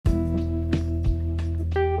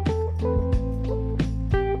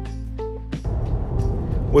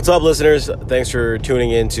What's up, listeners? Thanks for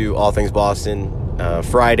tuning in to All Things Boston.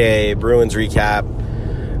 Friday, Bruins recap,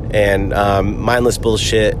 and mindless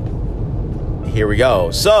bullshit. Here we go.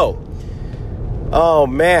 So, oh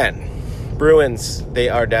man, Bruins, they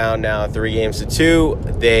are down now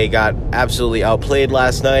 3-2. They got absolutely outplayed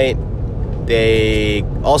last night. They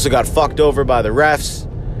also got fucked over by the refs.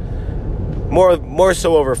 More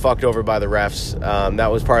so fucked over by the refs. That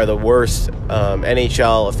was probably the worst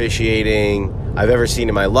NHL officiating I've ever seen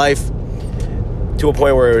in my life, to a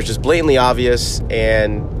point where it was just blatantly obvious,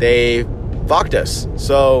 and they fucked us.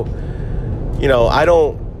 So, I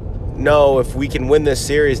don't know if we can win this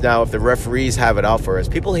series now if the referees have it out for us.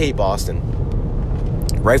 People hate Boston.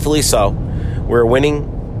 Rightfully so. We're a winning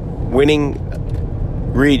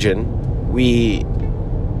region. We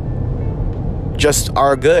just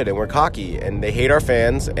are good, and we're cocky, and they hate our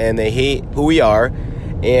fans, and they hate who we are,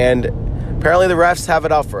 and apparently the refs have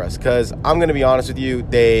it out for us, because I'm going to be honest with you,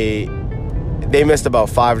 they missed about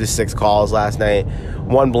 5 to 6 calls last night.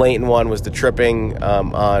 One blatant one was the tripping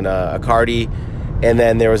on Accardi, and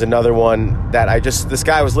then there was another one that this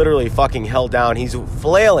guy was literally fucking held down. He's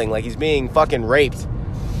flailing like he's being fucking raped,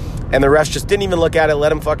 and the refs just didn't even look at it,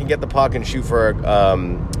 let him fucking get the puck and shoot for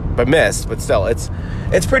but missed. But still, it's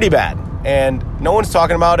pretty bad, and no one's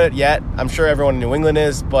talking about it yet. I'm sure everyone in New England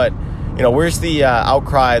is, but where's the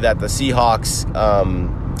outcry that the Seahawks,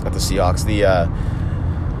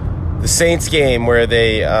 the Saints game where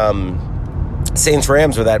they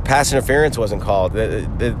Saints-Rams, where that pass interference wasn't called.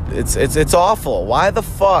 It's awful. Why the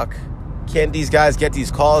fuck can't these guys get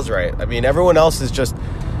these calls right? I mean, everyone else is just,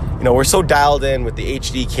 we're so dialed in with the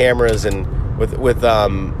HD cameras and with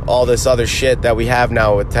all this other shit that we have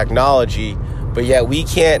now with technology, but yet we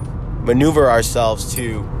can't maneuver ourselves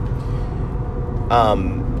to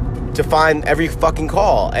find every fucking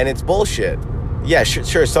call, and it's bullshit. Yeah,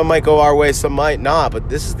 sure, some might go our way, some might not, but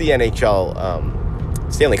this is the NHL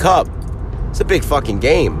Stanley Cup. It's a big fucking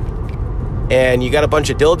game, and you got a bunch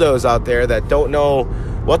of dildos out there that don't know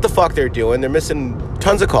what the fuck they're doing. They're missing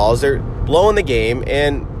tons of calls. They're blowing the game,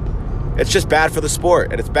 and it's just bad for the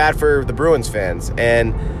sport, and it's bad for the Bruins fans.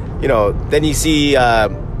 And, then you see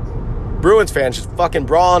Bruins fans just fucking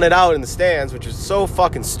brawling it out in the stands, which is so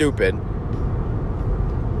fucking stupid.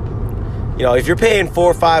 If you're paying $400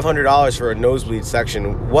 or $500 for a nosebleed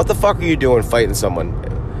section, what the fuck are you doing fighting someone?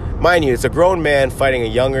 Mind you, it's a grown man fighting a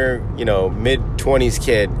younger, mid-20s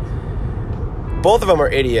kid. Both of them are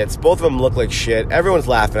idiots. Both of them look like shit. Everyone's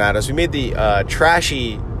laughing at us. We made the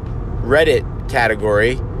trashy Reddit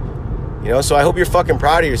category. So I hope you're fucking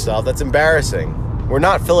proud of yourself. That's embarrassing. We're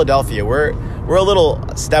not Philadelphia. We're a little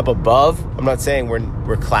step above. I'm not saying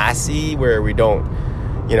we're classy, where we don't,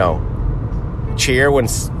 cheer when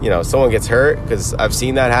someone gets hurt, because I've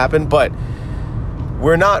seen that happen, but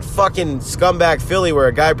we're not fucking scumbag Philly where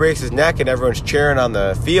a guy breaks his neck and everyone's cheering on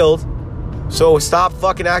the field. So stop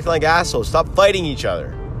fucking acting like assholes. Stop fighting each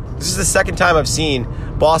other. This is the second time I've seen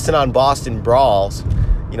Boston on Boston brawls.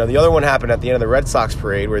 The other one happened at the end of the Red Sox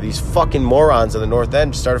parade, where these fucking morons in the North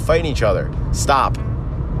End started fighting each other. Stop.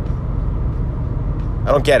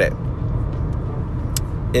 I don't get it.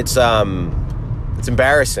 It's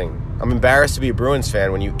embarrassing. I'm embarrassed to be a Bruins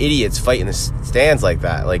fan when you idiots fight in the stands like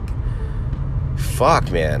that. Like, fuck,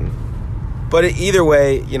 man. But either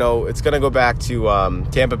way, it's going to go back to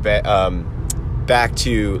Tampa Bay, back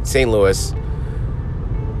to St. Louis.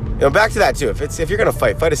 Back to that, too. If you're going to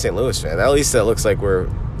fight a St. Louis fan. At least it looks like we're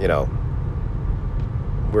doing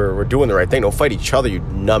the right thing. Don't fight each other, you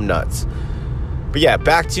numbnuts. But yeah,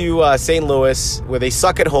 back to St. Louis, where they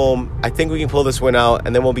suck at home. I think we can pull this win out,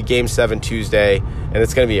 and then we'll be Game 7 Tuesday, and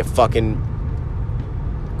it's going to be a fucking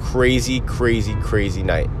crazy, crazy, crazy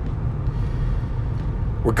night.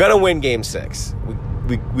 We're going to win Game 6.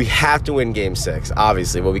 We have to win Game 6,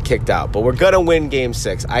 obviously. We'll be kicked out, but we're going to win Game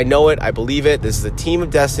 6. I know it. I believe it. This is a team of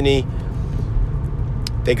destiny.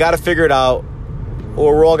 They got to figure it out,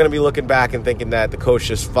 or we're all going to be looking back and thinking that the coach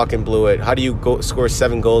just fucking blew it. How do you score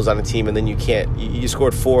 7 goals on a team and then you can't? You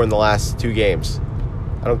scored 4 in the last 2 games.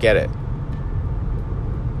 I don't get it.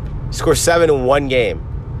 You score 7 in 1 game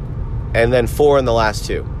and then 4 in the last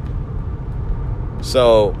 2.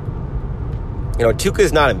 So,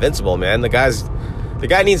 Tuukka's not invincible, man. The guy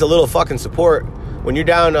needs a little fucking support. When you're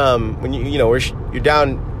down, you're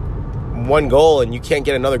down 1 goal and you can't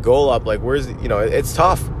get another goal up, like, it's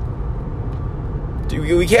tough.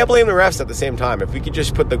 We can't blame the refs at the same time. If we could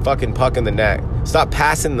just put the fucking puck in the net, stop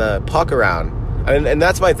passing the puck around. And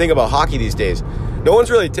that's my thing about hockey these days. No one's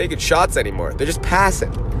really taking shots anymore. They're just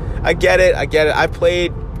passing. I get it. I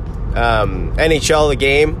played NHL the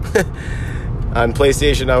game. On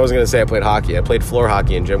PlayStation, I wasn't going to say I played hockey. I played floor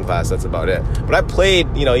hockey in gym class. That's about it. But I played,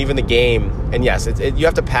 even the game. And yes, you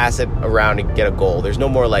have to pass it around and get a goal. There's no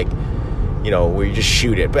more like, where you just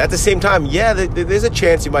shoot it. But at the same time, yeah, there's a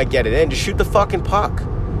chance you might get it in. Just shoot the fucking puck.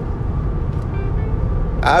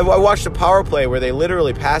 I watched a power play where they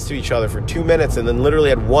literally passed to each other for 2 minutes and then literally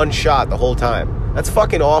had one shot the whole time. That's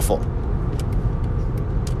fucking awful.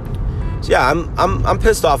 So yeah, I'm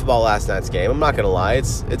pissed off about last night's game. I'm not gonna lie,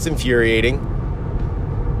 it's infuriating.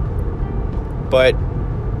 But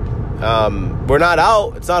we're not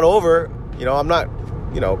out. It's not over. I'm not.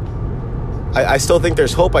 I still think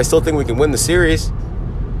there's hope. I still think we can win the series.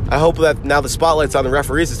 I hope that now the spotlight's on the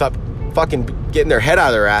referees to stop fucking getting their head out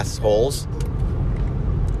of their assholes.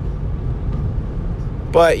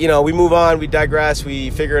 But, we move on. We digress. We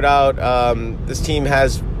figure it out. This team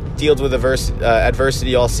has dealt with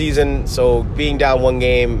adversity all season. So being down one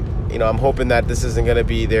game, I'm hoping that this isn't going to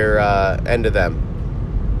be their end of them.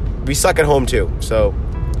 We suck at home, too. So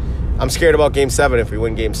I'm scared about Game 7 if we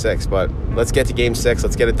win Game 6. But let's get to Game 6.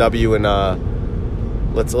 Let's get a W and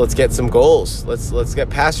let's get some goals. Let's get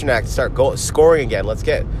Pasternak to start scoring again. Let's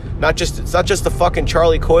get it's not just the fucking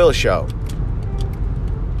Charlie Coyle show.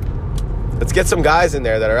 Let's get some guys in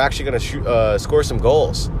there that are actually going to score some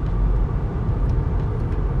goals.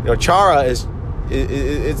 Chara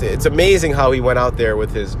it's amazing how he went out there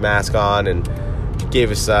with his mask on and gave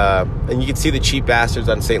us, and you can see the cheap bastards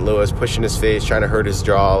on St. Louis pushing his face, trying to hurt his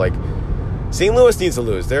jaw. Like, St. Louis needs to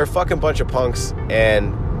lose. They're a fucking bunch of punks,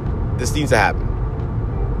 and this needs to happen.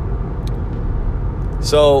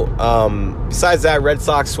 So, besides that, Red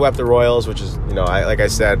Sox swept the Royals, which is, like I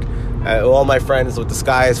said, all my friends with the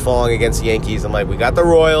sky is falling against the Yankees. I'm like, we got the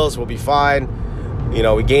Royals, we'll be fine.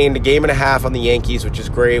 We gained a game and a half on the Yankees, which is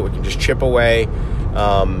great. We can just chip away.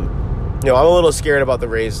 I'm a little scared about the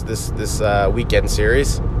Rays this weekend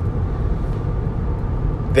series.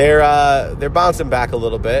 They're bouncing back a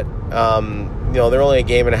little bit. They're only a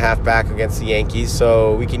game and a half back against the Yankees,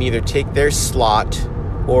 so we can either take their slot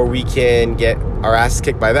or we can get our asses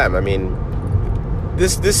kicked by them. I mean,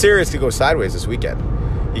 this series could go sideways this weekend.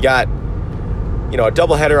 You got, a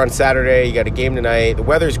doubleheader on Saturday. You got a game tonight. The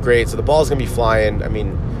weather's great, so the ball's going to be flying. I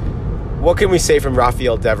mean, what can we say from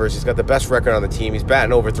Rafael Devers? He's got the best record on the team. He's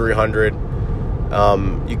batting over 300.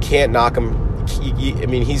 You can't knock him.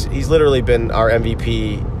 He's literally been our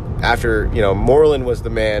MVP after, Moreland was the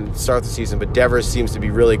man to start the season, but Devers seems to be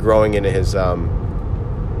really growing into his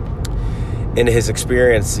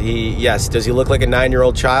experience. Does he look like a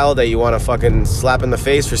 9-year-old child that you want to fucking slap in the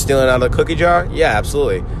face for stealing out of the cookie jar? Yeah,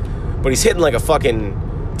 absolutely. But he's hitting like a fucking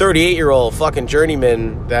 38-year-old fucking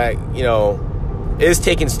journeyman that, is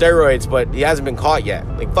taking steroids, but he hasn't been caught yet.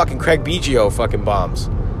 Like fucking Craig Biggio fucking bombs.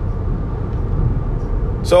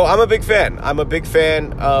 So I'm a big fan. I'm a big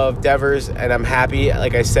fan of Devers, and I'm happy.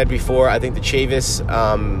 Like I said before, I think the Chavis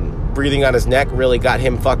breathing on his neck really got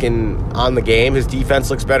him fucking on the game. His defense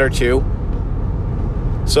looks better too.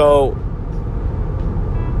 So,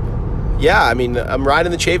 yeah, I'm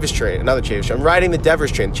riding the Chavis train. Another Chavis train. I'm riding the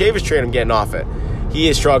Devers train. The Chavis train, I'm getting off it. He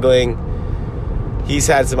is struggling. He's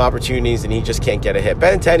had some opportunities, and he just can't get a hit.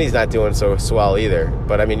 Benintendi's not doing so well either.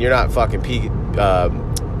 But, you're not fucking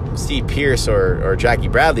Steve Pearce or Jackie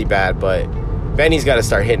Bradley bad, but Benny's got to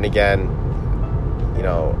start hitting again.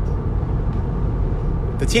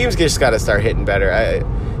 The team's just got to start hitting better.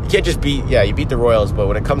 You can't just you beat the Royals, but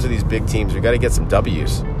when it comes to these big teams, we got to get some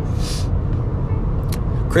W's.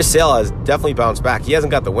 Chris Sale has definitely bounced back. He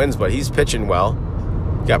hasn't got the wins, but he's pitching well.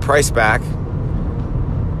 Got Price back.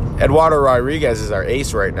 Eduardo Rodriguez is our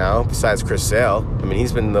ace right now, besides Chris Sale.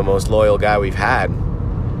 He's been the most loyal guy we've had.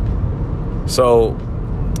 So,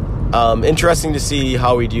 interesting to see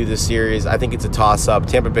how we do this series. I think it's a toss-up.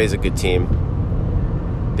 Tampa Bay's a good team.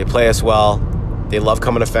 They play us well. They love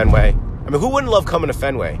coming to Fenway. Who wouldn't love coming to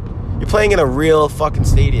Fenway? You're playing in a real fucking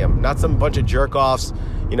stadium, not some bunch of jerk-offs,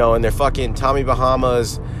 in their fucking Tommy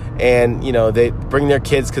Bahamas, and, they bring their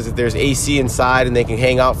kids because there's AC inside and they can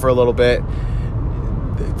hang out for a little bit.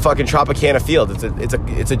 Fucking Tropicana Field,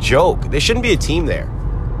 it's a joke. There shouldn't be a team there.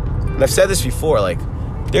 And I've said this before,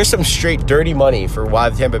 there's some straight dirty money for why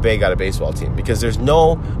Tampa Bay got a baseball team, because there's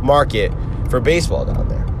no market for baseball down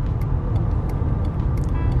there.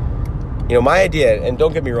 My idea, and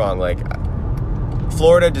don't get me wrong,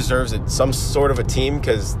 Florida deserves some sort of a team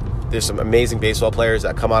because there's some amazing baseball players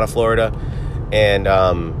that come out of Florida and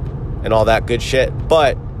all that good shit.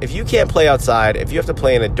 But if you can't play outside, if you have to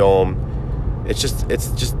play in a dome, it's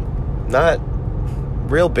just not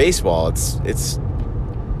real baseball. It's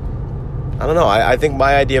I don't know. I think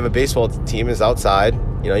my idea of a baseball team is outside.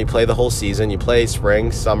 You play the whole season. You play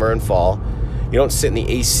spring, summer, and fall. You don't sit in the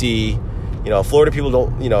AC, Florida people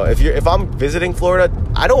don't, if I'm visiting Florida,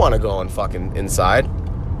 I don't want to go on fucking inside.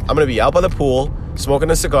 I'm going to be out by the pool, smoking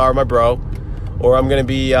a cigar with my bro, or I'm going to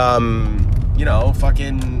be,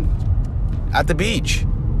 fucking at the beach,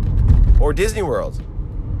 or Disney World,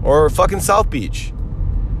 or fucking South Beach.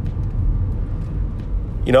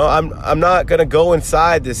 I'm not going to go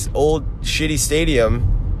inside this old shitty stadium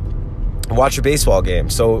and watch a baseball game.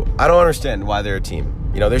 So I don't understand why they're a team.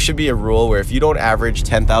 There should be a rule where if you don't average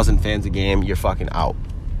 10,000 fans a game, you're fucking out.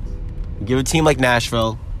 Give a team like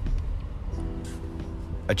Nashville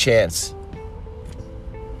a chance.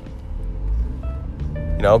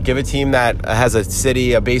 Give a team that has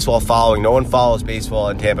a baseball following. No one follows baseball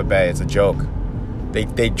in Tampa Bay. It's a joke.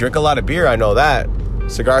 They drink a lot of beer, I know that.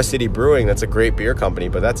 Cigar City Brewing, that's a great beer company,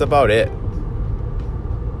 but that's about it.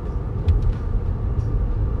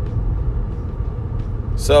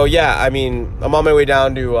 So yeah, I'm on my way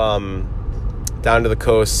down to the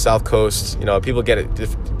coast, South Coast. People get it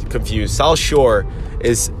confused. South Shore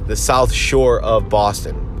is the South Shore of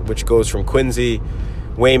Boston, which goes from Quincy,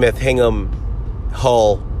 Weymouth, Hingham,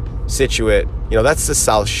 Hull, Scituate. That's the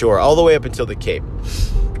South Shore, all the way up until the Cape.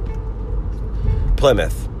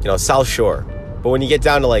 Plymouth, South Shore. But when you get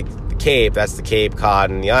down to the Cape, that's the Cape Cod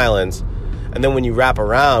and the islands. And then when you wrap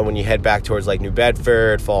around, when you head back towards New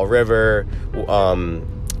Bedford, Fall River,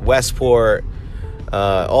 Westport,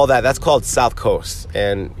 all that's called South Coast.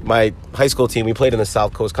 And my high school team, we played in the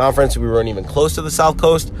South Coast Conference. We weren't even close to the South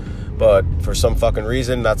Coast, but for some fucking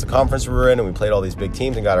reason, that's the conference we were in, and we played all these big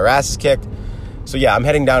teams and got our asses kicked. So yeah, I'm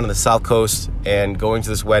heading down to the South Coast and going to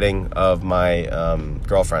this wedding of my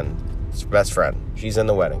girlfriend's best friend. She's in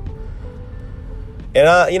the wedding. And,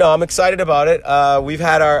 I'm excited about it. We've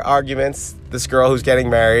had our arguments, this girl who's getting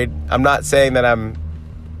married. I'm not saying that I'm,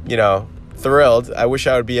 thrilled. I wish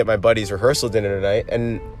I would be at my buddy's rehearsal dinner tonight.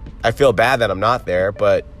 And I feel bad that I'm not there,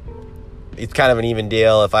 but it's kind of an even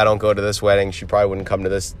deal. If I don't go to this wedding, she probably wouldn't come to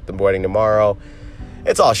the wedding tomorrow.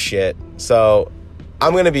 It's all shit. So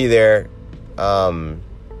I'm going to be there and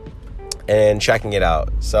checking it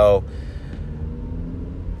out. So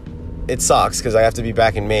it sucks because I have to be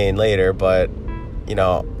back in Maine later, but you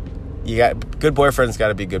got good boyfriends got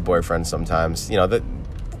to be good boyfriends sometimes.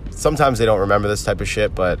 Sometimes they don't remember this type of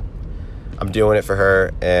shit, but I'm doing it for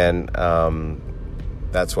her, and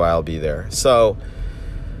that's why I'll be there. So,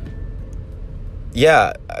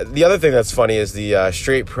 yeah, the other thing that's funny is the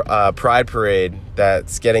straight pride parade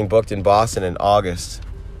that's getting booked in Boston in August.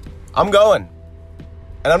 I'm going.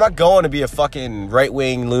 And I'm not going to be a fucking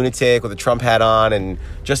right-wing lunatic with a Trump hat on and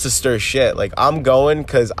just to stir shit. I'm going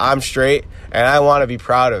because I'm straight and I want to be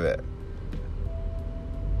proud of it.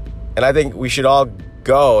 And I think we should all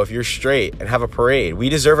go, if you're straight, and have a parade. We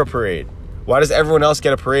deserve a parade. Why does everyone else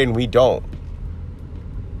get a parade and we don't?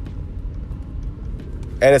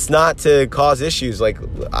 And it's not to cause issues. I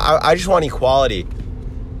just want equality.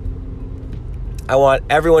 I want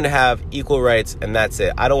everyone to have equal rights, and that's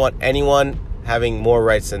it. I don't want anyone having more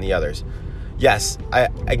rights than the others. Yes, I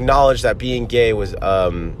acknowledge that being gay was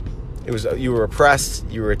you were oppressed,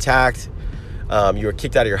 you were attacked, you were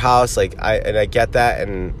kicked out of your house. I get that,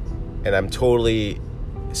 and I'm totally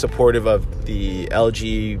supportive of the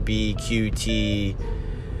LGBTQT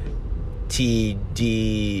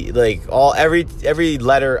TD, every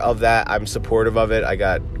letter of that. I'm supportive of it. I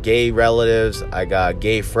got gay relatives, I got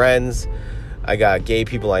gay friends, I got gay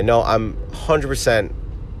people I know. I'm 100%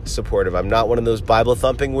 supportive. I'm not one of those Bible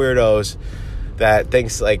thumping weirdos that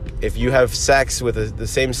thinks if you have sex with the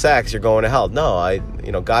same sex, you're going to hell.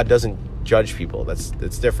 No, God doesn't judge people. That's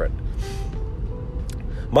different.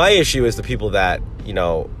 My issue is the people that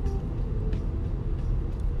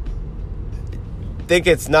think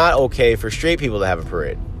it's not okay for straight people to have a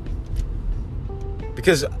parade,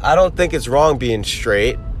 because I don't think it's wrong being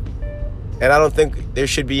straight, and I don't think there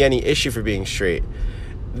should be any issue for being straight.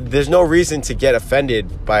 There's no reason to get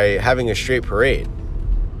offended by having a straight parade.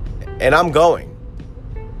 And I'm going.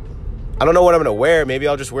 I don't know what I'm going to wear. Maybe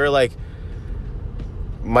I'll just wear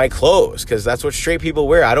my clothes, because that's what straight people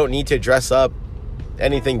wear. I don't need to dress up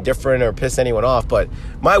anything different or piss anyone off. But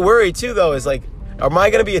my worry too, though, is am I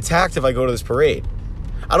going to be attacked if I go to this parade?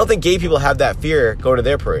 I don't think gay people have that fear going to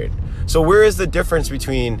their parade. So where is the difference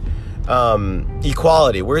between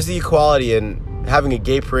equality? Where's the equality in having a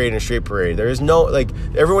gay parade and a straight parade? There is no,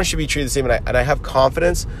 everyone should be treated the same, and I have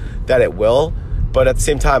confidence that it will, but at the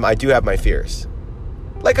same time, I do have my fears.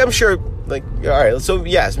 I'm sure, all right, so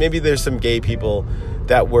yes, maybe there's some gay people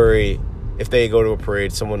that worry if they go to a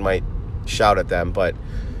parade, someone might shout at them, but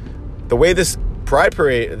the way this pride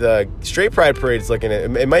parade, the straight pride parade is looking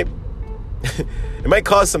at it might it might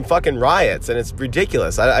cause some fucking riots, and it's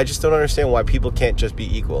ridiculous. I just don't understand why people can't just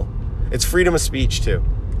be equal. It's freedom of speech too.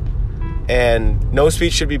 And no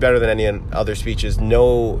speech should be better than any other speeches.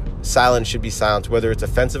 No silence should be silenced, whether it's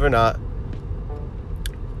offensive or not.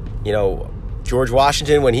 You know, George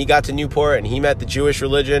Washington, when he got to Newport and he met the Jewish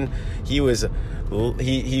religion, he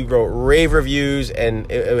wrote rave reviews, and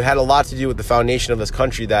it had a lot to do with the foundation of this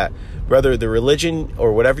country, that whether the religion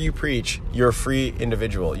or whatever you preach, you're a free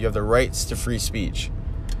individual. You have the rights to free speech.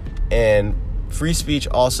 And free speech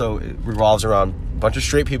also revolves around a bunch of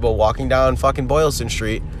straight people walking down fucking Boylston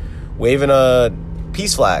Street waving a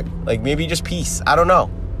peace flag. Like, maybe just peace. I don't know.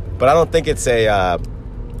 But I don't think it's a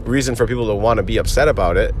reason for people to want to be upset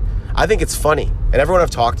about it. I think it's funny. And everyone I've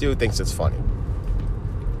talked to thinks it's funny.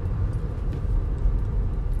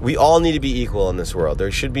 We all need to be equal in this world. There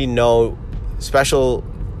should be no special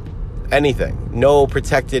anything. No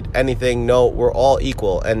protected anything. No, we're all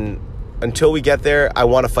equal. And until we get there, I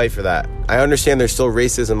want to fight for that. I understand there's still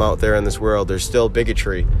racism out there in this world. There's still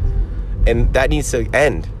bigotry. And that needs to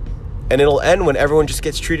end. And it'll end when everyone just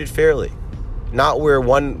gets treated fairly. Not where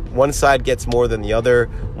one side gets more than the other.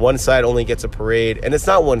 One side only gets a parade. And it's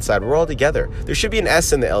not one side. We're all together. There should be an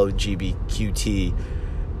S in the LGBTQT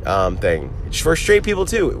thing. It's for straight people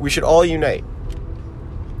too. We should all unite.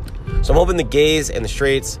 So I'm hoping the gays and the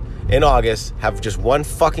straights in August have just one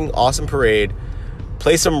fucking awesome parade.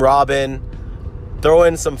 Play some Robin. Throw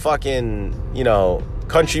in some fucking,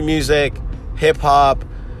 country music, hip hop.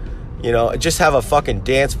 Just have a fucking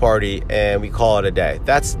dance party and we call it a day.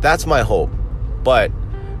 That's my hope. But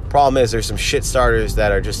problem is there's some shit starters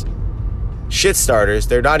that are just shit starters.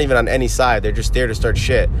 They're not even on any side. They're just there to start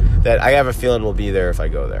shit that I have a feeling will be there if I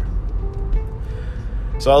go there.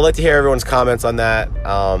 So I'd like to hear everyone's comments on that.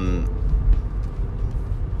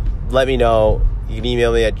 Let me know. You can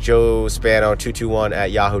email me at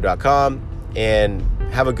joespano221@yahoo.com. And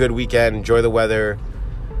have a good weekend. Enjoy the weather.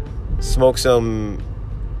 Smoke some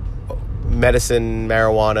medicine,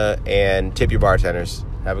 marijuana, and tip your bartenders.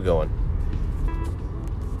 Have a good one.